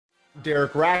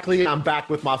Derek Rackley. I'm back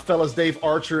with my fellas, Dave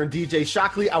Archer and DJ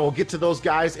Shockley. I will get to those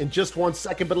guys in just 1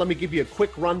 second, but let me give you a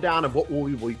quick rundown of what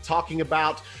we will be talking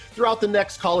about throughout the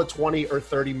next, call it 20 or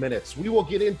 30 minutes. We will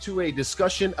get into a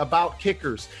discussion about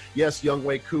kickers. Yes,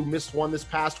 Younghoe Koo missed one this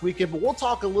past weekend, but we'll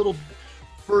talk a little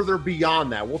further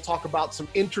beyond that. We'll talk about some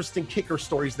interesting kicker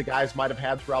stories the guys might have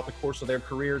had throughout the course of their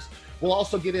careers. We'll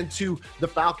also get into the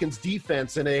Falcons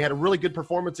defense, and they had a really good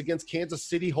performance against Kansas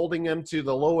City, holding them to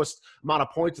the lowest amount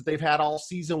of points that they've had all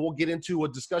season. We'll get into a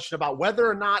discussion about whether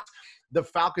or not the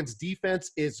Falcons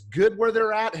defense is good where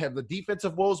they're at. Have the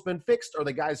defensive woes been fixed, or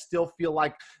the guys still feel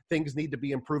like things need to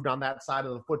be improved on that side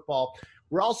of the football?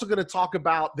 We're also going to talk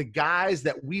about the guys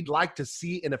that we'd like to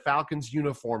see in a Falcons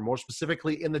uniform, more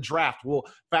specifically in the draft. We'll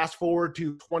fast forward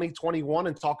to 2021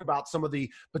 and talk about some of the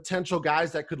potential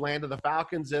guys that could land in the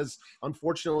Falcons as,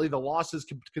 unfortunately, the losses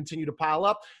continue to pile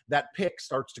up. That pick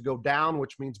starts to go down,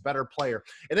 which means better player.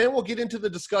 And then we'll get into the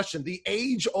discussion, the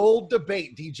age-old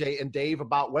debate, DJ and Dave,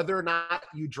 about whether or not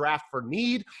you draft for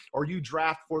need or you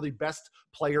draft for the best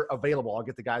player available. I'll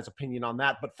get the guys' opinion on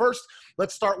that. But first,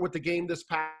 let's start with the game this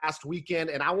past weekend.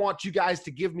 And I want you guys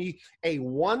to give me a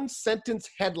one-sentence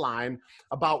headline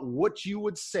about what you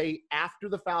would say after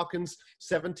the Falcons'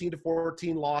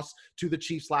 17-14 loss to the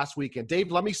Chiefs last weekend.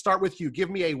 Dave, let me start with you. Give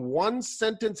me a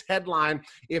one-sentence headline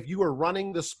if you were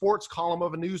running the sports column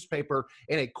of a newspaper,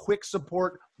 and a quick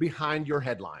support behind your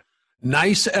headline.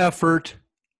 Nice effort.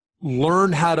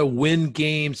 Learn how to win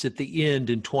games at the end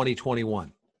in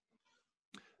 2021.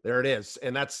 There it is.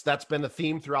 And that's been the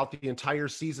theme throughout the entire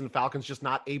season. Falcons just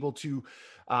not able to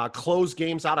close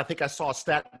games out. I think I saw a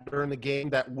stat during the game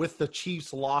that with the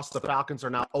Chiefs loss, the Falcons are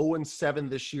now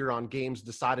 0-7 this year on games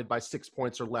decided by 6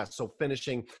 points or less. So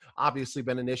finishing obviously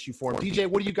been an issue for them. DJ,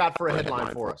 what do you got for a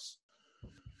headline for us?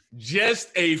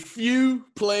 Just a few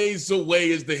plays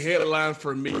away is the headline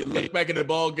for me. Look back at the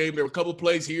ball game, there were a couple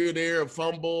plays here and there, a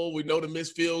fumble. We know the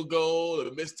missed field goal,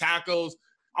 the missed tackles.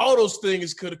 All those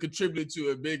things could have contributed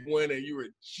to a big win, and you were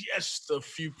just a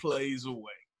few plays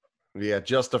away. Yeah,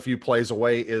 just a few plays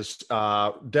away is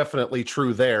definitely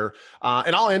true there.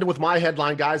 And I'll end with my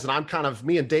headline, guys, and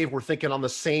me and Dave were thinking on the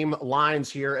same lines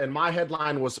here, and my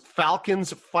headline was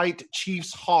Falcons fight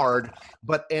Chiefs hard,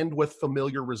 but end with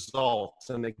familiar results.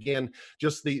 And again,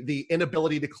 just the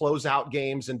inability to close out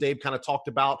games, and Dave kind of talked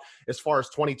about as far as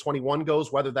 2021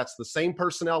 goes, whether that's the same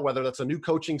personnel, whether that's a new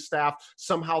coaching staff,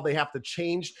 somehow they have to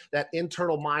change that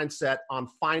internal mindset on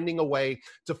finding a way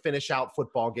to finish out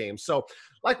football games. So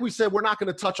like we said, we're not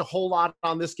going to touch a whole lot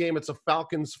on this game. It's a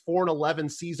Falcons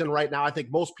 4-11 season right now. I think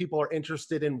most people are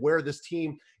interested in where this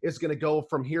team is going to go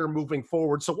from here moving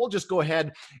forward. So we'll just go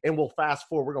ahead and we'll fast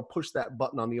forward. We're going to push that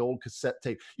button on the old cassette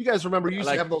tape. You guys remember you used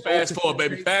to have those fast forward,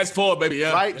 baby. Fast forward, baby.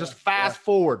 Yeah. Right? Yeah. Just fast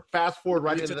forward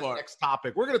right into the next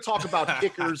topic. We're going to talk about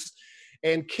kickers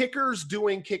and kickers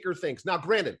doing kicker things. Now,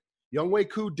 granted, Younghoe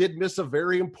Koo did miss a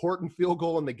very important field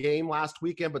goal in the game last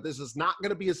weekend, but this is not going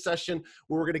to be a session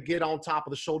where we're going to get on top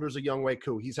of the shoulders of Younghoe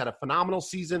Koo. He's had a phenomenal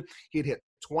season. He'd hit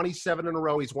 27 in a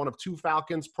row. He's one of 2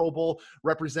 Falcons Pro Bowl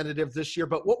representatives this year.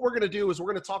 But what we're going to do is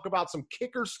we're going to talk about some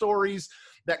kicker stories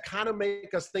that kind of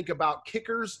make us think about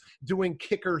kickers doing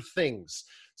kicker things.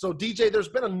 So, DJ, there's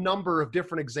been a number of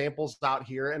different examples out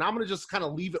here, and I'm going to just kind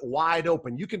of leave it wide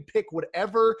open. You can pick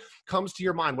whatever comes to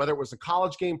your mind, whether it was a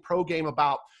college game, pro game,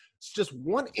 about it's just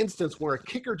one instance where a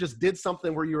kicker just did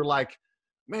something where you were like,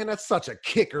 man, that's such a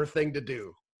kicker thing to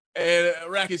do. And,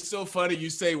 Rack, it's so funny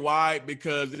you say why,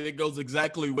 because it goes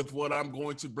exactly with what I'm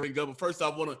going to bring up. But first, I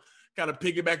want to kind of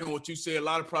piggyback on what you said. A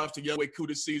lot of props to Younghoe Koo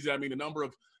this season. I mean, the number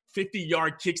of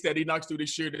 50-yard kicks that he knocks through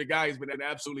this year, the guy has been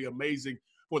absolutely amazing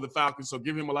for the Falcons. So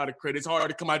give him a lot of credit. It's hard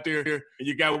to come out there and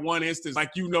you got one instance,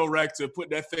 like Rack, to put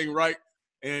that thing right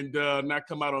and not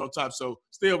come out on top. So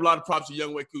still a lot of props to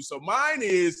Younghoe Koo. So mine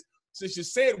is, since you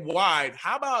said wide,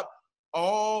 how about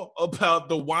all about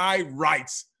the wide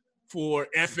rights for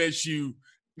FSU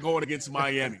going against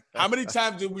Miami? How many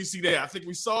times did we see that? I think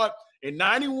we saw it in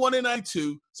 91 and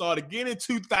 92, saw it again in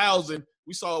 2000.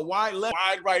 We saw a wide left,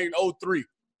 wide right in 03.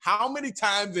 How many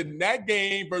times in that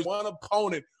game versus one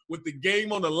opponent with the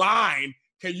game on the line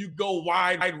can you go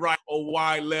wide right or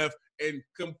wide left and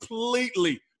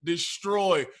completely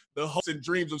destroy the hopes and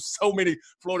dreams of so many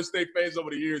Florida State fans over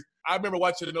the years? I remember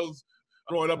watching those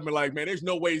growing up and be like, man, there's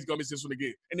no way he's going to miss this one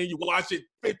again. And then you watch it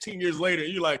 15 years later,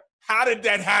 and you're like, how did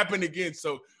that happen again?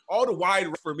 So all the wide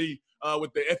for me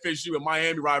with the FSU and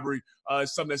Miami rivalry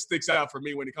is something that sticks out for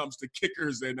me when it comes to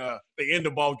kickers and the end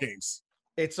of ball games.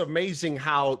 It's amazing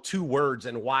how 2 words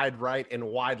and wide right and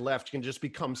wide left can just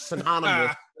become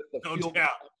synonymous with the field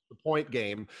the point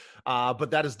game.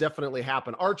 But that has definitely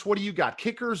happened. Arch, what do you got?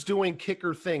 Kickers doing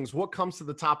kicker things. What comes to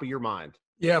the top of your mind?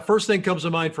 Yeah, first thing comes to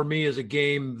mind for me is the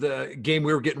game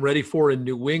we were getting ready for in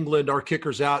New England. Our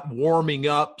kicker's out warming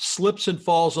up, slips and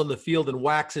falls on the field and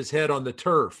whacks his head on the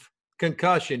turf.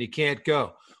 Concussion, he can't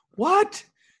go. What?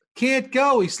 Can't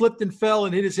go. He slipped and fell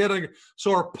and hit his head on.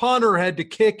 So our punter had to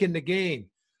kick in the game.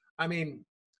 I mean,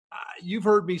 you've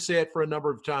heard me say it for a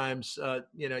number of times.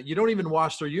 You don't even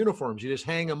wash their uniforms. You just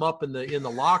hang them up in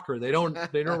the locker. They don't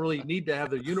really need to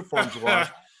have their uniforms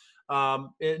washed.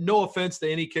 No offense to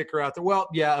any kicker out there. Well,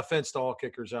 yeah, offense to all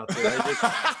kickers out there.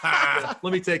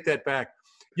 Let me take that back.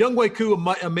 Younghoe Koo,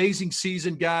 amazing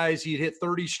season, guys. He hit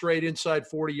 30 straight inside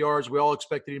 40 yards. We all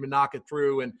expected him to knock it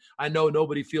through, and I know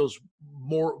nobody feels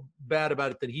more bad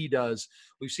about it than he does.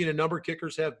 We've seen a number of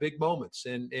kickers have big moments,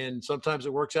 and sometimes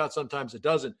it works out, sometimes it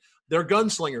doesn't. They're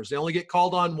gunslingers. They only get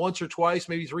called on once or twice,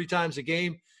 maybe 3 times a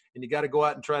game, and you got to go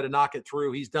out and try to knock it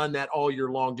through. He's done that all year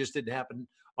long. Just didn't happen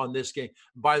on this game.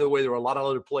 By the way, there were a lot of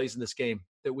other plays in this game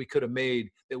that we could have made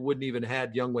that wouldn't even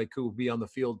had Younghoe Koo be on the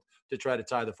field to try to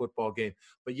tie the football game.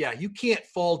 But yeah, you can't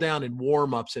fall down in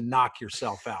warm-ups and knock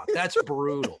yourself out. That's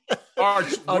brutal.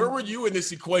 Arch, where were you in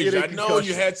this equation? I know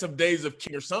you had some days of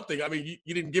king or something. I mean,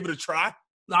 you didn't give it a try?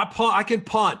 I can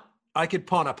punt. I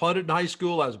punted in high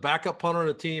school. I was backup punter on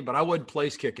a team, but I wasn't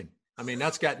place kicking. I mean,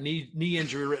 that's got knee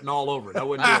injury written all over it. I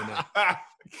wasn't doing that.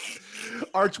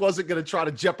 Arch wasn't going to try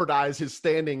to jeopardize his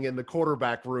standing in the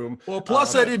quarterback room. Well,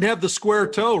 plus I didn't have the square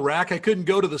toe rack. I couldn't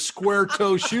go to the square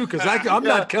toe shoe because I'm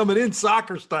not coming in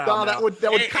soccer style. No,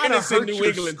 that would kind of hurt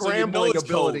your scrambling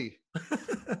ability.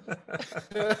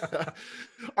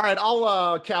 All right,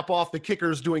 I'll cap off the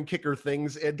kickers doing kicker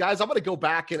things. And guys, I'm going to go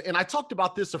back and I talked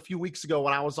about this a few weeks ago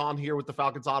when I was on here with the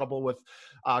Falcons Audible with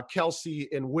Kelsey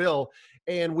and Will.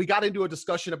 And we got into a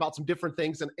discussion about some different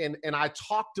things. And I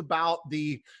talked about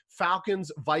the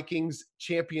Falcons-Vikings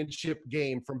championship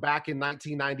game from back in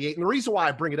 1998. And the reason why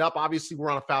I bring it up, obviously we're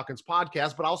on a Falcons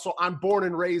podcast, but also I'm born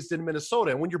and raised in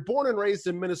Minnesota. And when you're born and raised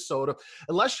in Minnesota,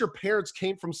 unless your parents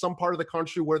came from some part of the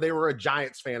country where they were a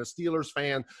Giants fan, a Steelers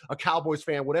fan, a Cowboys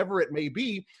fan, whatever it may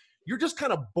be, you're just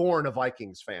kind of born a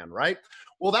Vikings fan, right?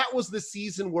 Well, that was the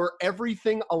season where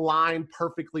everything aligned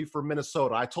perfectly for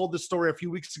Minnesota. I told this story a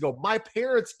few weeks ago. My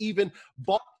parents even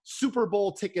bought Super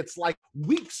Bowl tickets like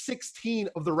week 16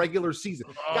 of the regular season.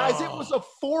 Guys, it was a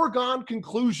foregone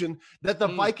conclusion that the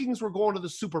Vikings were going to the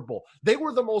Super Bowl. They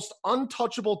were the most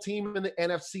untouchable team in the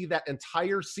NFC that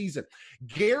entire season.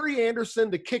 Gary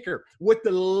Anderson, the kicker, with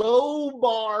the low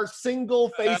bar single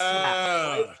face mask,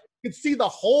 right? You could see the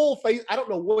whole face. I don't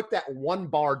know what that one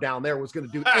bar down there was going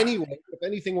to do anyway. If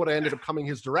anything would have ended up coming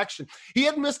his direction. He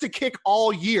had missed a kick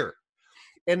all year.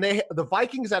 And the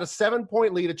Vikings had a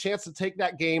 7-point lead, a chance to take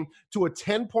that game to a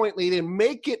 10-point lead and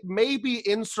make it maybe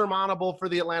insurmountable for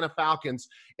the Atlanta Falcons.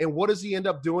 And what does he end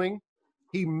up doing?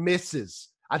 He misses.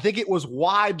 I think it was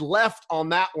wide left on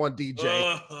that one,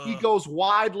 DJ. He goes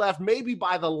wide left, maybe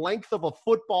by the length of a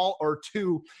football or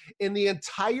two, and the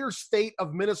entire state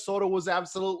of Minnesota was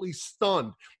absolutely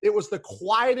stunned. It was the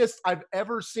quietest I've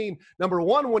ever seen. Number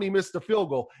one, when he missed the field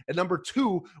goal, and number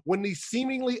two, when the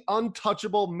seemingly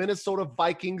untouchable Minnesota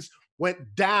Vikings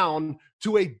went down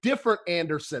to a different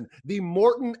Anderson, the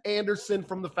Morton Anderson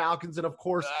from the Falcons, and of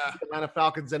course, the Atlanta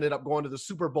Falcons ended up going to the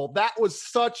Super Bowl. That was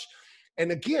such... And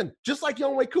again, just like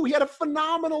Younghoe Koo, he had a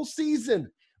phenomenal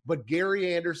season. But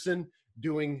Gary Anderson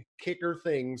doing kicker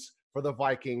things for the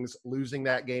Vikings, losing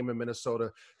that game in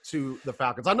Minnesota to the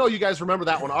Falcons. I know you guys remember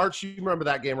that one. Arch, you remember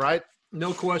that game, right?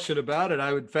 No question about it.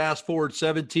 I would fast forward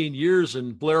 17 years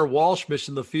and Blair Walsh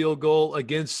missing the field goal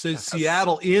against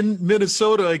Seattle in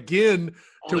Minnesota again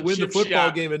to win the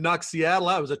football game and knock Seattle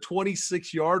out. It was a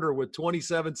 26-yarder with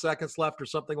 27 seconds left or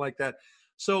something like that.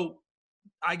 So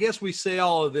I guess we say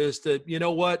all of this that, you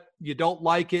know what, you don't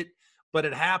like it, but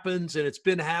it happens, and it's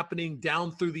been happening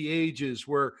down through the ages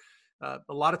where a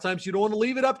lot of times you don't want to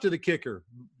leave it up to the kicker.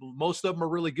 Most of them are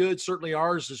really good. Certainly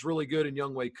ours is really good in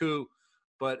Younghoe Koo.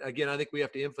 But, again, I think we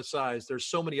have to emphasize there's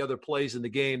so many other plays in the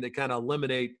game that kind of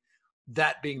eliminate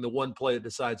that being the one play that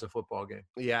decides a football game.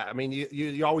 Yeah, I mean,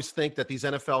 you always think that these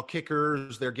NFL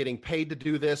kickers, they're getting paid to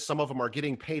do this. Some of them are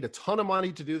getting paid a ton of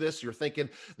money to do this. You're thinking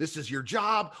this is your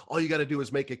job. All you got to do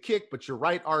is make a kick. But you're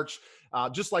right, Arch.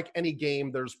 Just like any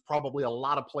game, there's probably a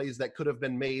lot of plays that could have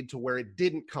been made to where it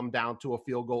didn't come down to a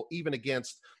field goal, even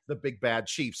against the big bad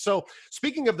Chiefs. So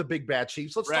speaking of the big bad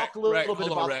Chiefs, let's talk a little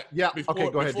bit about – Yeah, okay,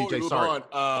 go ahead, DJ.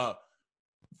 Sorry.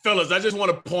 Fellas, I just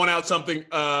want to point out something.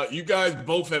 You guys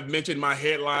both have mentioned my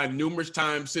headline numerous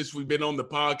times since we've been on the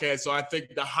podcast. So I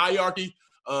think the hierarchy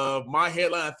of my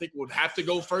headline, I think, would have to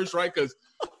go first, right? Because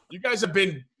you guys have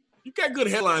been You got good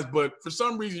headlines, but for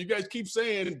some reason you guys keep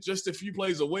saying just a few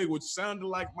plays away, which sounded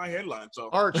like my headline. So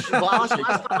Arch, last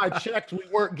time I checked, we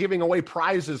weren't giving away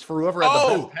prizes for whoever had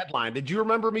the best headline. Did you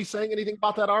remember me saying anything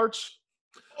about that, Arch?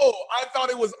 Oh, I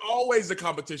thought it was always a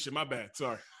competition. My bad.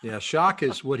 Sorry. Yeah, Shock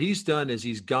is what he's done is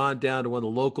he's gone down to one of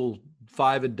the local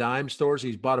 5 and dime stores.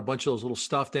 He's bought a bunch of those little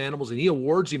stuffed animals, and he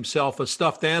awards himself a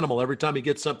stuffed animal every time he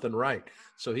gets something right.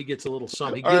 So he gets a little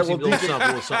something. He gives him a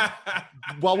little something.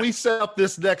 While we set up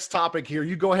this next topic here,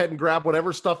 you go ahead and grab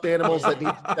whatever stuffed animals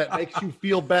that makes you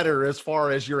feel better as far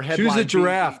as your headline. Choose a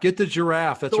giraffe. Get the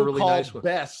giraffe. That's a really nice one.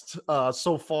 Best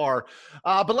so far.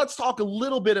 But let's talk a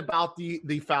little bit about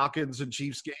the Falcons and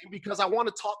Chiefs game, because I want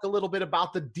to talk a little bit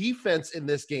about the defense in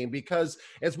this game, because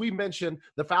as we mentioned,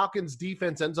 the Falcons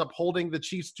defense ends up holding the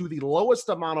Chiefs to the lowest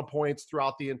amount of points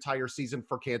throughout the entire season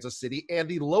for Kansas City and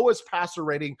the lowest passer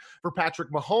rating for Patrick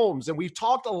Mahomes. And we've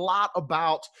talked a lot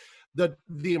about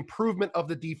the improvement of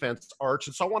the defense, Arch.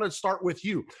 And so I want to start with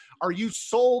you. Are you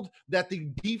sold that the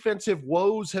defensive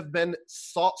woes have been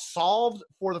solved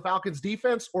for the Falcons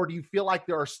defense, or do you feel like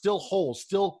there are still holes,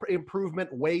 still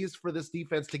improvement ways for this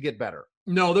defense to get better?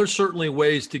 No, there's certainly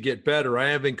ways to get better. I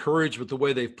have encouraged with the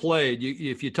way they've played.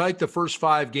 If you take the first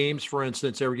 5 games, for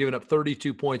instance, they were giving up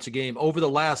 32 points a game. Over the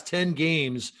last 10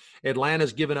 games,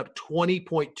 Atlanta's given up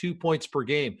 20.2 points per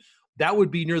game. That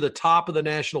would be near the top of the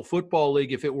National Football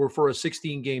League if it were for a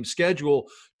 16-game schedule.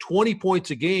 20 points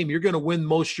a game, you're going to win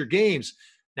most of your games.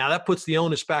 Now, that puts the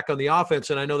onus back on the offense,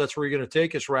 and I know that's where you're going to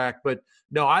take us, Rack. But,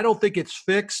 no, I don't think it's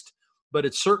fixed, but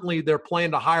it's certainly they're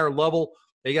playing a higher level.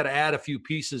 They got to add a few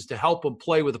pieces to help them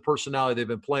play with the personality they've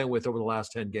been playing with over the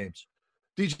last 10 games.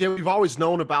 DJ, we've always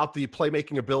known about the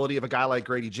playmaking ability of a guy like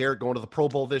Grady Jarrett going to the Pro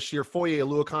Bowl this year. Foye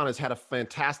Oluokun has had a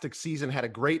fantastic season, had a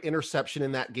great interception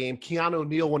in that game. Keanu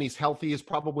Neal, when he's healthy, is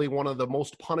probably one of the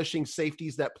most punishing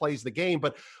safeties that plays the game.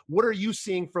 But what are you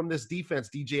seeing from this defense,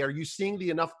 DJ? Are you seeing the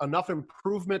enough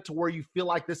improvement to where you feel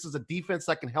like this is a defense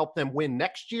that can help them win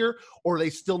next year, or they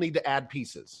still need to add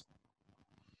pieces?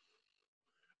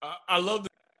 I love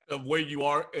of where you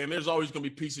are, and there's always going to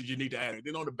be pieces you need to add. And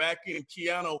then on the back end,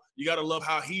 Keanu, you got to love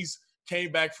how he's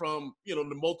came back from, the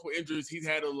multiple injuries he's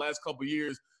had in the last couple of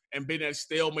years and been at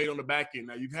stalemate on the back end.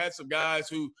 Now, you've had some guys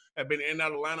who have been in and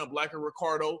out of the lineup like a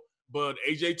Ricardo, but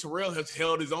A.J. Terrell has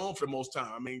held his own for the most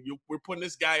time. I mean, we're putting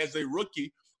this guy as a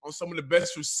rookie on some of the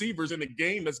best receivers in the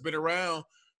game that's been around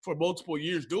for multiple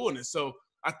years doing it. So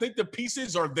I think the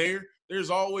pieces are there. There's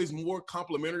always more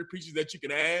complementary pieces that you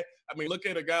can add. I mean, look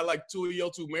at a guy like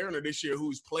Tuiyotu Mariner this year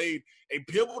who's played a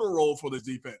pivotal role for this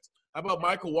defense. How about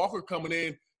Michael Walker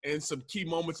coming in some key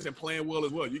moments and playing well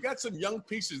as well? You got some young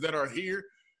pieces that are here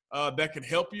that can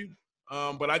help you.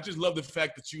 But I just love the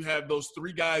fact that you have those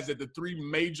 3 guys at the 3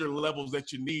 major levels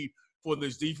that you need for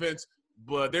this defense.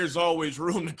 But there's always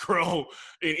room to grow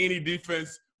in any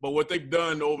defense. But what they've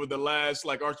done over the last,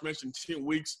 like Arch mentioned, 10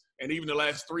 weeks, and even the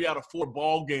last 3 out of 4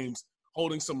 ball games,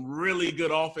 holding some really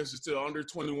good offenses to under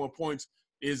 21 points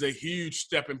is a huge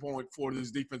stepping point for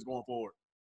this defense going forward.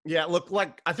 Yeah, look,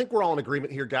 I think we're all in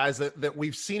agreement here, guys, that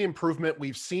we've seen improvement.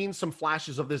 We've seen some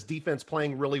flashes of this defense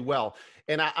playing really well.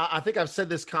 And I think I've said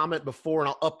this comment before, and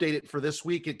I'll update it for this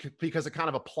week because it kind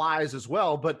of applies as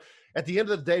well. But at the end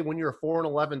of the day, when you're a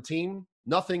 4-11 team,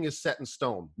 nothing is set in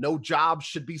stone. No job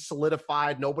should be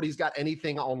solidified. Nobody's got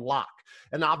anything on lock.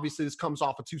 And obviously this comes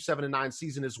off a 2-7-9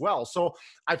 season as well. So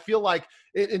I feel like,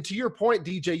 and to your point,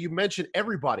 DJ, you mentioned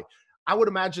everybody. I would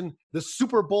imagine the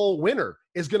Super Bowl winner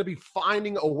is going to be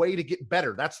finding a way to get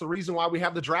better. That's the reason why we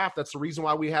have the draft. That's the reason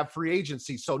why we have free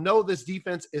agency. So no, this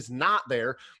defense is not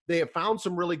there. They have found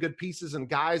some really good pieces and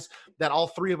guys that all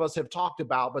 3 of us have talked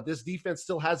about, but this defense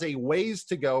still has a ways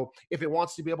to go if it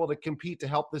wants to be able to compete to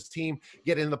help this team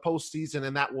get in the postseason.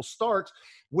 And that will start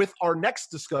with our next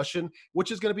discussion,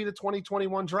 which is going to be the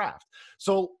 2021 draft.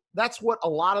 So that's what a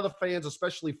lot of the fans,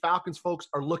 especially Falcons folks,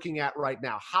 are looking at right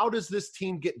now. How does this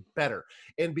team get better?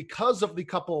 And because of the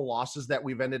couple of losses that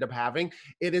we've ended up having,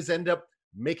 it has ended up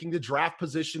making the draft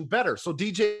position better. So,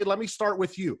 DJ, let me start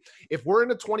with you. If we're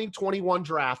in a 2021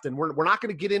 draft, and we're not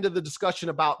going to get into the discussion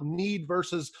about need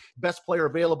versus best player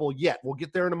available yet. We'll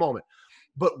get there in a moment.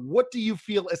 But what do you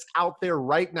feel is out there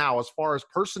right now as far as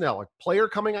personnel, a player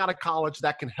coming out of college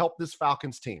that can help this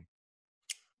Falcons team?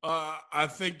 I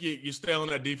think you stay on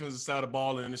that defensive side of the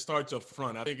ball, and it starts up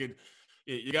front. I think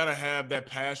you got to have that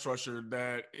pass rusher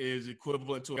that is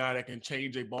equivalent to a guy that can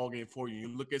change a ball game for you. You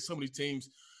look at some of these teams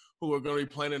who are going to be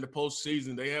playing in the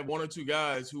postseason. They have 1 or 2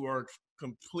 guys who are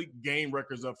complete game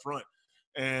records up front.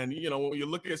 And, when you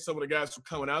look at some of the guys who are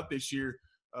coming out this year,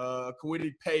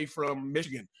 Kwity Paye from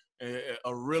Michigan,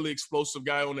 a really explosive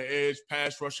guy on the edge,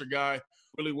 pass rusher guy,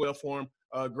 really well for him.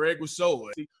 Greg Rousseau,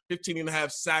 15 and a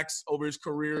half sacks over his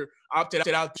career, opted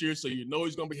out this year, so you know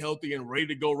he's going to be healthy and ready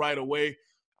to go right away.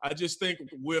 I just think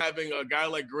with having a guy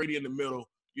like Grady in the middle,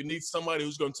 you need somebody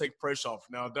who's going to take pressure off.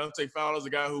 Now, Dante Fowler is a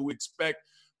guy who we expect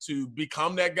to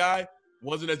become that guy.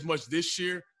 Wasn't as much this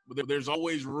year, but there's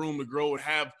always room to grow and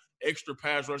have extra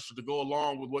pass rushers to go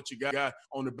along with what you got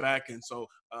on the back end. So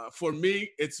for me,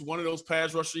 it's one of those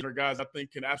pass rusher guys I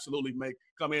think can absolutely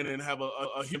come in and have a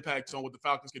impact on what the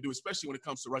Falcons can do, especially when it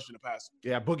comes to rushing the passer.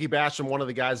 Yeah, Boogie Basham, one of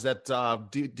the guys that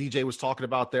DJ was talking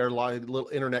about there, little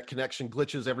internet connection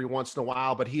glitches every once in a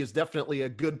while, but he is definitely a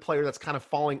good player that's kind of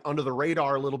falling under the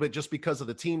radar a little bit just because of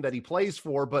the team that he plays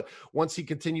for. But once he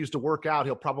continues to work out,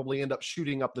 he'll probably end up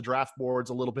shooting up the draft boards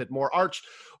a little bit more. Arch,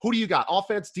 who do you got?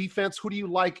 Offense, defense? Who do you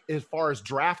like as far as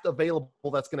draft available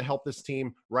that's going to help this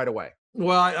team right away?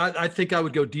 Well, I think I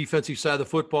would go defensive side of the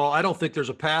football. I don't think there's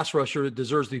a pass rusher that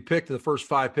deserves to be picked in the first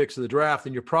 5 picks of the draft,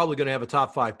 and you're probably going to have a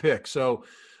top 5 pick. So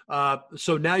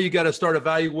now you got to start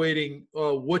evaluating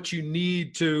what you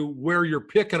need to where you're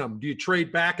picking them. Do you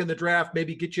trade back in the draft,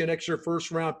 maybe get you an extra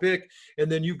first-round pick,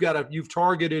 and then you've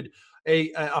targeted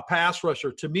a pass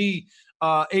rusher? To me,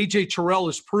 A.J. Terrell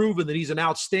has proven that he's an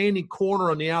outstanding corner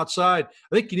on the outside.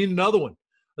 I think you need another one.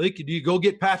 I think, do you go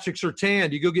get Patrick Surtain?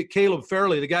 Do you go get Caleb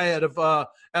Fairley, the guy out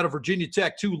of Virginia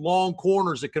Tech, 2 long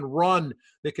corners that can run,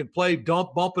 that can play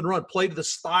bump and run, play to the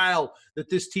style that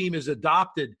this team has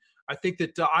adopted? I think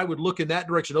that I would look in that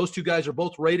direction. Those 2 guys are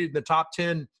both rated in the top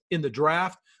 10 in the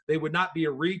draft. They would not be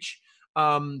a reach.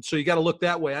 So you got to look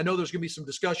that way. I know there's going to be some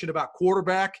discussion about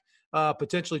quarterback,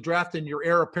 potentially drafting your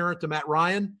heir apparent to Matt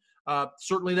Ryan.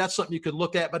 Certainly that's something you could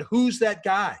look at. But who's that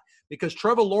guy? Because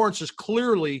Trevor Lawrence is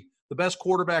clearly the best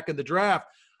quarterback in the draft.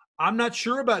 I'm not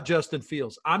sure about Justin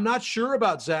Fields. I'm not sure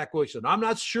about Zach Wilson. I'm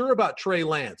not sure about Trey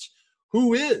Lance.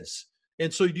 Who is?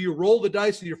 And so do you roll the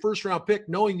dice with your first-round pick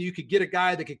knowing you could get a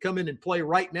guy that could come in and play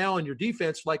right now in your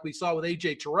defense like we saw with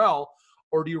A.J. Terrell,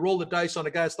 or do you roll the dice on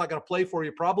a guy that's not going to play for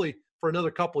you probably for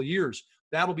another couple of years?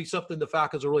 That'll be something the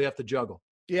Falcons will really have to juggle.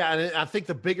 Yeah, and I think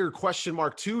the bigger question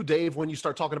mark too, Dave, when you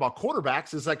start talking about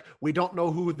quarterbacks is like, we don't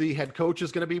know who the head coach is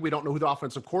going to be. We don't know who the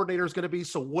offensive coordinator is going to be.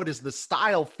 So what is the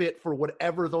style fit for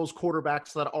whatever those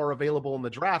quarterbacks that are available in the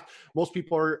draft? Most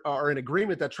people are in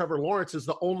agreement that Trevor Lawrence is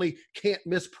the only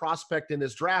can't-miss prospect in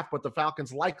this draft, but the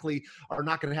Falcons likely are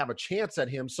not going to have a chance at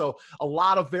him. So a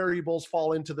lot of variables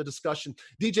fall into the discussion.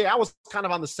 DJ, I was kind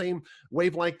of on the same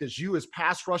wavelength as you as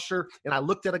pass rusher, and I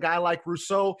looked at a guy like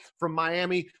Rousseau from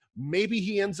Miami. Maybe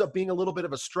he ends up being a little bit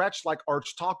of a stretch like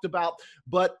Arch talked about,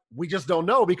 but we just don't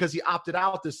know because he opted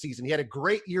out this season. He had a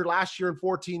great year last year in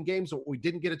 14 games, but we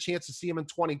didn't get a chance to see him in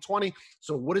 2020.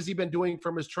 So what has he been doing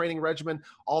from his training regimen?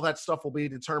 All that stuff will be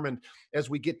determined as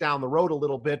we get down the road a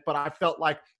little bit, but I felt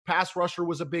like pass rusher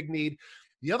was a big need.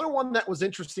 The other one that was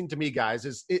interesting to me, guys,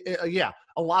 is, a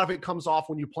lot of it comes off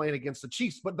when you're playing against the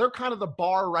Chiefs, but they're kind of the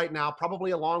bar right now,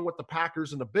 probably along with the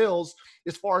Packers and the Bills,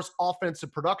 as far as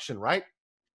offensive production, right?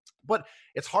 But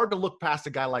it's hard to look past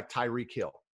a guy like Tyreek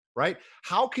Hill, right?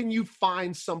 How can you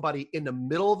find somebody in the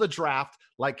middle of the draft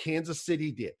like Kansas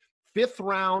City did? 5th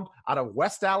round out of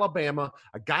West Alabama,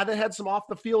 a guy that had some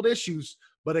off-the-field issues,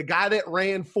 but a guy that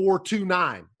ran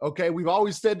 4.29, okay? We've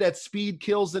always said that speed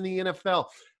kills in the NFL.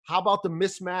 How about the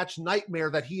mismatch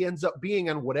nightmare that he ends up being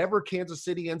and whatever Kansas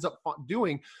City ends up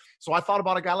doing? So I thought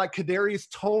about a guy like Kadarius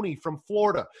Toney from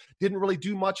Florida. Didn't really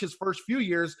do much his first few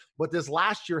years, but this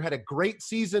last year had a great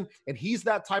season, and he's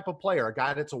that type of player, a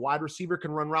guy that's a wide receiver,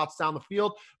 can run routes down the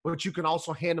field, but you can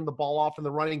also hand him the ball off in the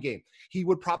running game. He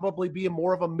would probably be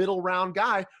more of a middle round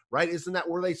guy, right? Isn't that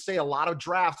where they say a lot of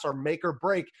drafts are make or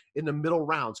break in the middle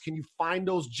rounds? Can you find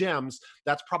those gems?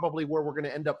 That's probably where we're going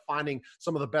to end up finding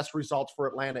some of the best results for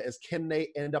Atlanta, is can they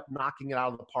end up knocking it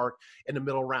out of the park in the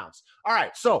middle rounds? All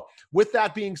right, so with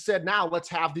that being said, now let's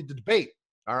have the debate.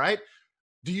 All right.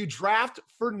 Do you draft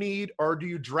for need or do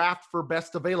you draft for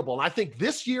best available? And I think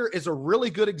this year is a really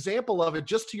good example of it,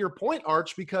 just to your point,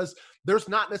 Arch, because there's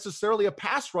not necessarily a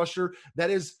pass rusher that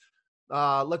is,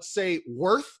 let's say,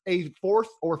 worth a 4th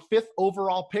or 5th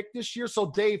overall pick this year.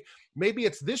 So, Dave, maybe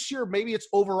it's this year, maybe it's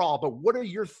overall, but what are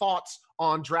your thoughts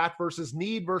on draft versus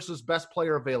need versus best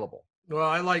player available? Well,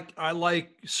 I like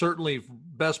certainly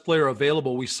best player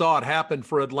available. We saw it happen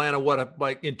for Atlanta,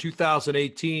 like in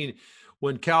 2018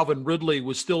 when Calvin Ridley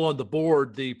was still on the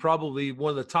board, probably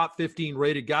one of the top 15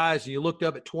 rated guys, and you looked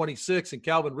up at 26 and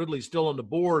Calvin Ridley's still on the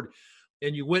board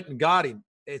and you went and got him.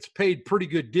 It's paid pretty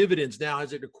good dividends now.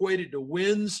 Has it equated to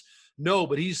wins? No,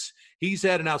 but he's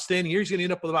had an outstanding year. He's going to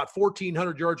end up with about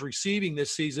 1,400 yards receiving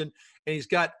this season, and he's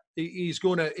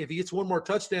going to, if he gets one more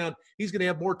touchdown, he's going to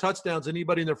have more touchdowns than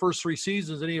anybody in their first 3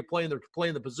 seasons, and he playing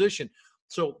the position.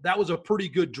 So that was a pretty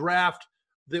good draft.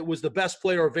 That was the best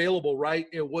player available, right?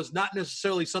 It was not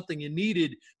necessarily something you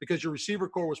needed because your receiver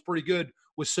core was pretty good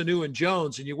with Sanu and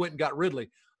Jones, and you went and got Ridley.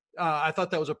 I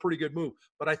thought that was a pretty good move.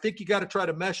 But I think you got to try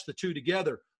to mesh the two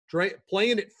together.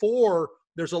 Playing at 4,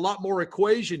 there's a lot more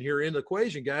equation here in the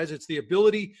equation, guys. It's the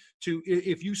ability to,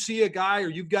 if you see a guy or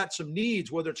you've got some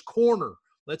needs, whether it's corner,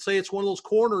 let's say it's one of those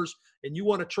corners and you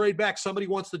want to trade back, somebody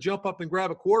wants to jump up and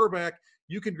grab a quarterback,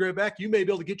 you can grab back. You may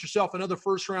be able to get yourself another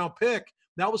first-round pick.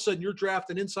 Now, all of a sudden, you're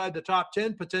drafting inside the top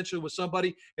 10 potentially with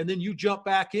somebody, and then you jump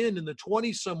back in the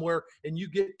 20s somewhere, and you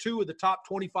get 2 of the top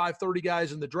 25, 30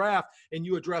 guys in the draft, and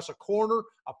you address a corner,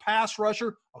 a pass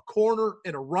rusher, a corner,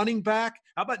 and a running back.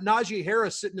 How about Najee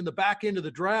Harris sitting in the back end of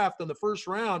the draft on the first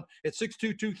round at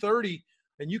 6'2", 230,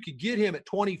 and you could get him at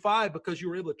 25 because you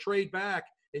were able to trade back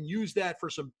and use that for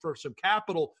some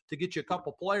capital to get you a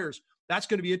couple players. That's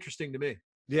going to be interesting to me.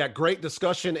 Yeah, great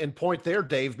discussion and point there,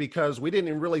 Dave, because we didn't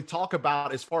even really talk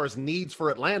about as far as needs for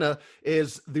Atlanta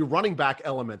is the running back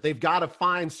element. They've got to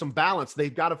find some balance.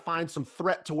 They've got to find some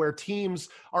threat to where teams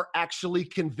are actually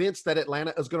convinced that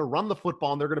Atlanta is going to run the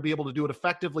football and they're going to be able to do it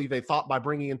effectively. They thought by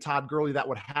bringing in Todd Gurley that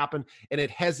would happen, and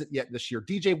it hasn't yet this year.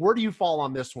 DJ, where do you fall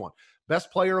on this one?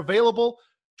 Best player available,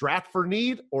 draft for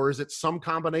need, or is it some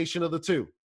combination of the two?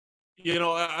 You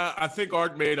know, I think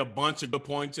Art made a bunch of good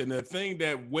points, and the thing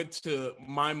that went to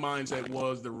my mindset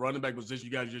was the running back position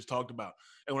you guys just talked about.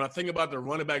 And when I think about the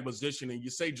running back position and you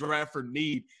say draft for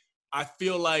need, I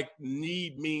feel like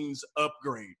need means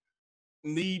upgrade.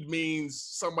 Need means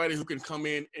somebody who can come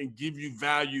in and give you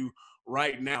value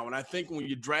right now. And I think when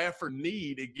you draft for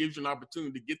need, it gives you an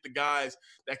opportunity to get the guys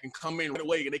that can come in right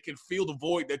away and they can fill the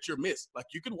void that you're missed. Like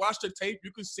you can watch the tape,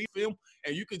 you can see film,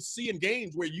 and you can see in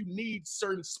games where you need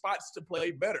certain spots to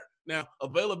play better. Now,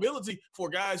 availability for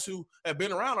guys who have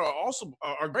been around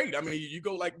are great. I mean, you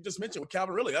go like you just mentioned with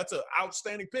Calvin Ridley, that's an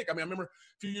outstanding pick. I mean, I remember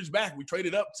a few years back we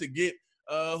traded up to get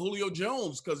Julio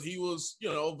Jones because he was,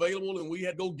 available and we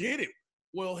had to go get him.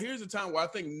 Well, here's the time where I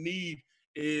think need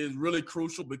is really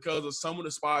crucial because of some of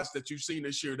the spots that you've seen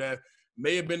this year that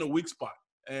may have been a weak spot.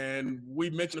 And we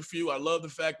mentioned a few. I love the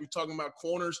fact we're talking about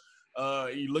corners.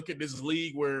 You look at this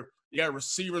league where you got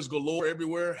receivers galore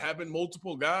everywhere, having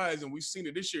multiple guys, and we've seen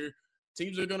it this year.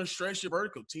 Teams are going to stretch your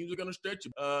vertical. Teams are going to stretch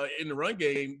you. In the run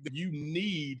game, you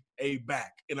need a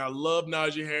back. And I love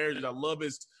Najee Harris. I love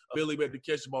his ability to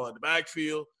catch the ball at the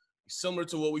backfield. Similar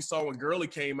to what we saw when Gurley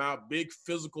came out, big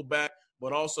physical back,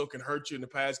 but also can hurt you in the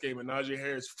pass game. And Najee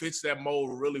Harris fits that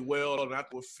mold really well, and that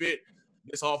will fit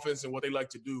this offense and what they like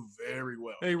to do very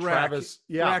well. Hey, Travis,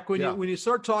 when you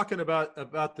start talking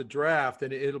about the draft,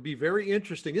 and it'll be very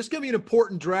interesting. This is going to be an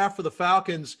important draft for the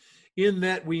Falcons in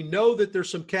that we know that there's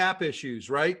some cap issues,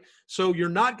 right? So you're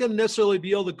not going to necessarily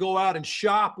be able to go out and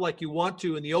shop like you want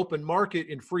to in the open market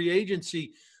in free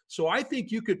agency. So I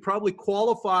think you could probably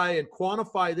qualify and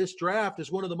quantify this draft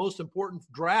as one of the most important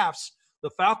drafts the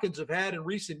Falcons have had in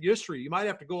recent history. You might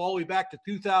have to go all the way back to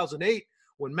 2008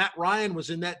 when Matt Ryan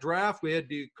was in that draft. We had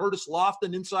Curtis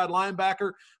Lofton, inside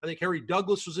linebacker. I think Harry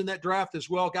Douglas was in that draft as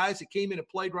well. Guys that came in and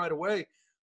played right away.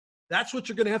 That's what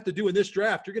you're going to have to do in this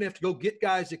draft. You're going to have to go get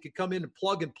guys that can come in and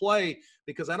plug and play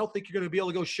because I don't think you're going to be able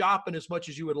to go shopping as much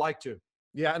as you would like to.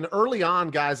 Yeah, and early on,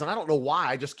 guys, and I don't know why,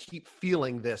 I just keep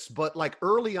feeling this, but like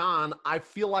early on, I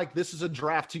feel like this is a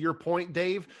draft, to your point,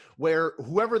 Dave, where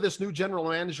whoever this new general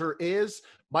manager is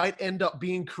might end up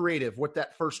being creative with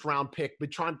that first round pick, but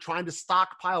trying to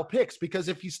stockpile picks, because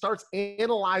if he starts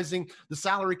analyzing the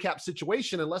salary cap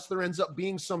situation, unless there ends up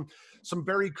being some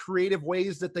very creative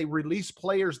ways that they release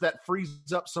players that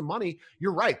frees up some money,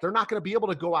 you're right. They're not going to be able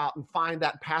to go out and find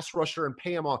that pass rusher and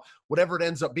pay him whatever it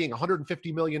ends up being,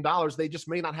 $150 million. They just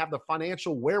may not have the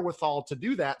financial wherewithal to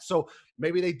do that. So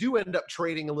maybe they do end up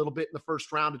trading a little bit in the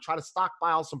first round to try to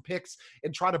stockpile some picks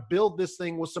and try to build this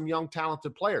thing with some young,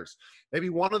 talented players. Maybe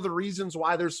one of the reasons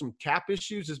why there's some cap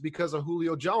issues is because of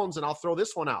Julio Jones, and I'll throw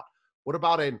this one out. What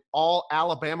about an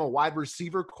all-Alabama wide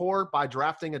receiver core by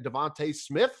drafting a Devontae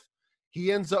Smith?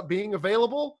 He ends up being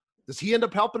available. Does he end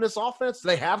up helping this offense? Do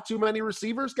they have too many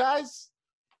receivers, guys?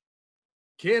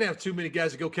 Can't have too many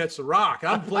guys that go catch the rock.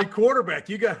 I'm playing quarterback.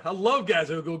 I love guys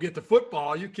that will go get the football.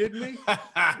 Are you kidding me?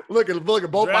 Look at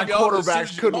both my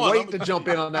quarterbacks. Couldn't wait to jump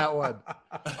in on that one.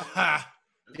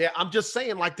 Yeah, I'm just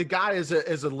saying, like, the guy is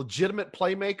a legitimate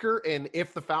playmaker, and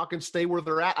if the Falcons stay where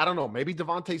they're at, I don't know, maybe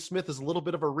Devontae Smith is a little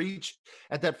bit of a reach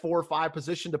at that 4 or 5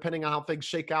 position, depending on how things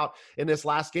shake out in this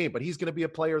last game. But he's going to be a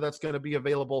player that's going to be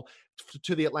available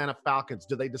to the Atlanta Falcons.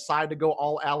 Do they decide to go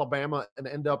all Alabama and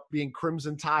end up being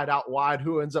Crimson Tide out wide?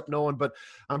 Who ends up knowing? But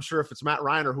I'm sure if it's Matt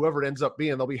Ryan or whoever it ends up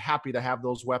being, they'll be happy to have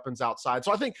those weapons outside.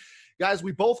 So I think, guys,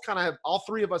 we both kind of have, all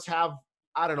three of us have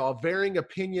I don't know, a varying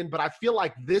opinion, but I feel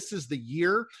like this is the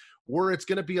year where it's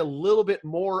going to be a little bit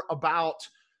more about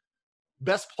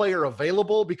best player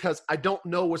available, because I don't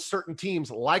know with certain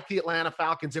teams like the Atlanta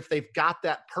Falcons if they've got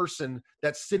that person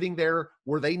that's sitting there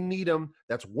where they need them,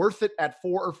 that's worth it at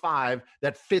 4 or 5,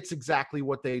 that fits exactly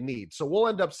what they need. So we'll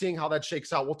end up seeing how that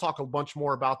shakes out. We'll talk a bunch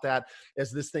more about that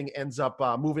as this thing ends up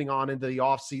moving on into the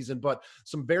offseason. But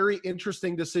some very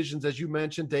interesting decisions, as you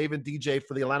mentioned, Dave and DJ,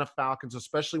 for the Atlanta Falcons,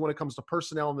 especially when it comes to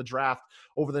personnel in the draft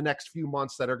over the next few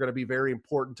months that are going to be very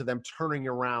important to them turning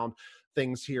around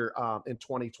things here in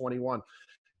 2021.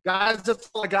 Guys, that's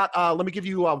all I got. Let me give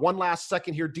you one last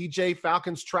second here. DJ,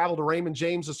 Falcons travel to Raymond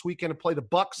James this weekend to play the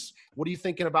Bucs. What are you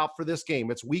thinking about for this game?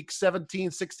 It's week 17,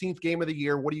 16th game of the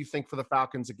year. What do you think for the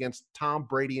Falcons against Tom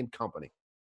Brady and company?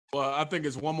 Well, I think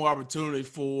it's one more opportunity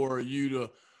for you to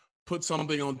put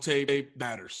something on tape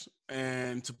matters,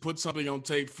 and to put something on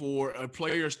tape for a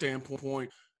player standpoint.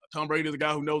 Tom Brady is a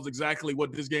guy who knows exactly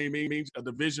what this game means, a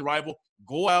division rival.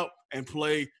 Go out and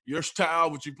play your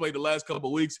style, which you played the last couple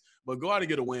of weeks, but go out and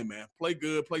get a win, man. Play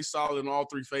good, play solid in all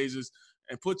 3 phases,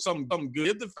 and put something good.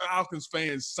 Give the Falcons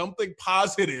fans something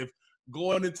positive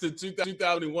going into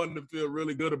 2001 to feel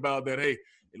really good about that. Hey,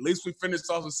 at least we finished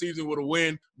off the season with a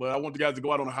win, but I want the guys to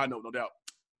go out on a high note, no doubt.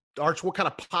 Arch, what kind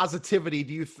of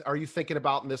positivity are you thinking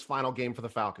about in this final game for the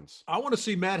Falcons? I want to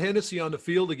see Matt Hennessy on the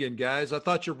field again, guys. I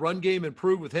thought your run game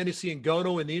improved with Hennessy and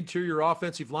Gono in the interior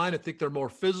offensive line. I think they're more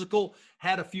physical,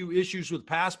 had a few issues with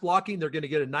pass blocking. They're going to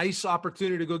get a nice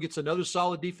opportunity to go get another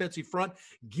solid defensive front,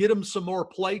 get them some more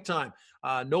play time.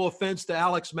 No offense to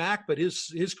Alex Mack, but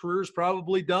his career is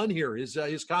probably done here.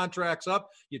 His contract's up.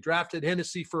 You drafted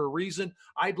Hennessy for a reason.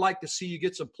 I'd like to see you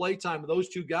get some play time with those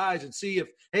 2 guys and see if,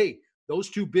 hey, those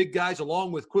 2 big guys,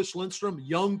 along with Quis Lindstrom,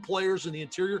 young players in the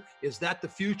interior, is that the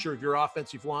future of your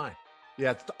offensive line?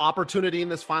 Yeah, it's the opportunity in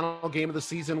this final game of the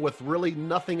season with really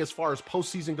nothing as far as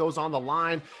postseason goes on the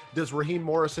line. Does Raheem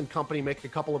Morris and company make a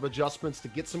couple of adjustments to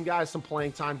get some guys some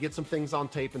playing time, get some things on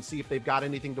tape, and see if they've got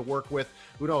anything to work with?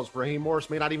 Who knows? Raheem Morris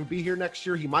may not even be here next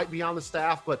year. He might be on the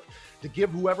staff, but to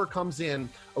give whoever comes in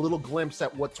a little glimpse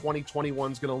at what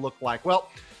 2021 is going to look like. Well,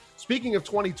 speaking of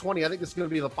 2020, I think this is going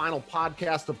to be the final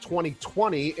podcast of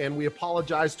 2020, and we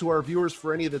apologize to our viewers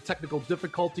for any of the technical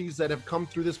difficulties that have come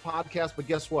through this podcast, but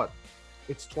guess what?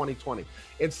 It's 2020.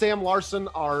 And Sam Larson,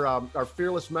 our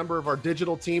fearless member of our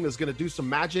digital team, is going to do some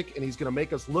magic, and he's going to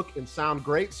make us look and sound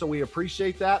great, so we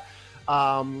appreciate that.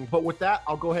 But with that,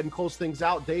 I'll go ahead and close things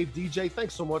out. Dave, DJ,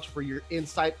 thanks so much for your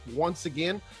insight once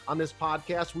again on this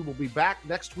podcast. We will be back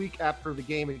next week after the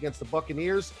game against the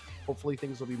Buccaneers. Hopefully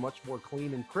things will be much more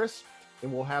clean and crisp,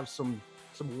 and we'll have some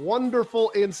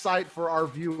wonderful insight for our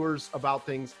viewers about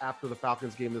things after the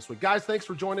Falcons game this week. Guys, thanks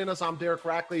for joining us. I'm Derek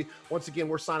Rackley. Once again,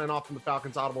 we're signing off from the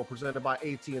Falcons Audible presented by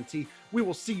AT&T. We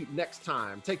will see you next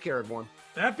time. Take care, everyone.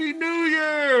 Happy New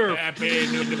Year! Happy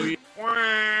New Year!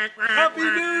 Happy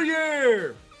New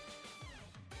Year!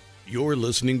 You're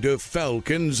listening to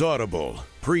Falcons Audible,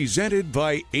 presented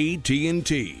by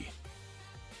AT&T.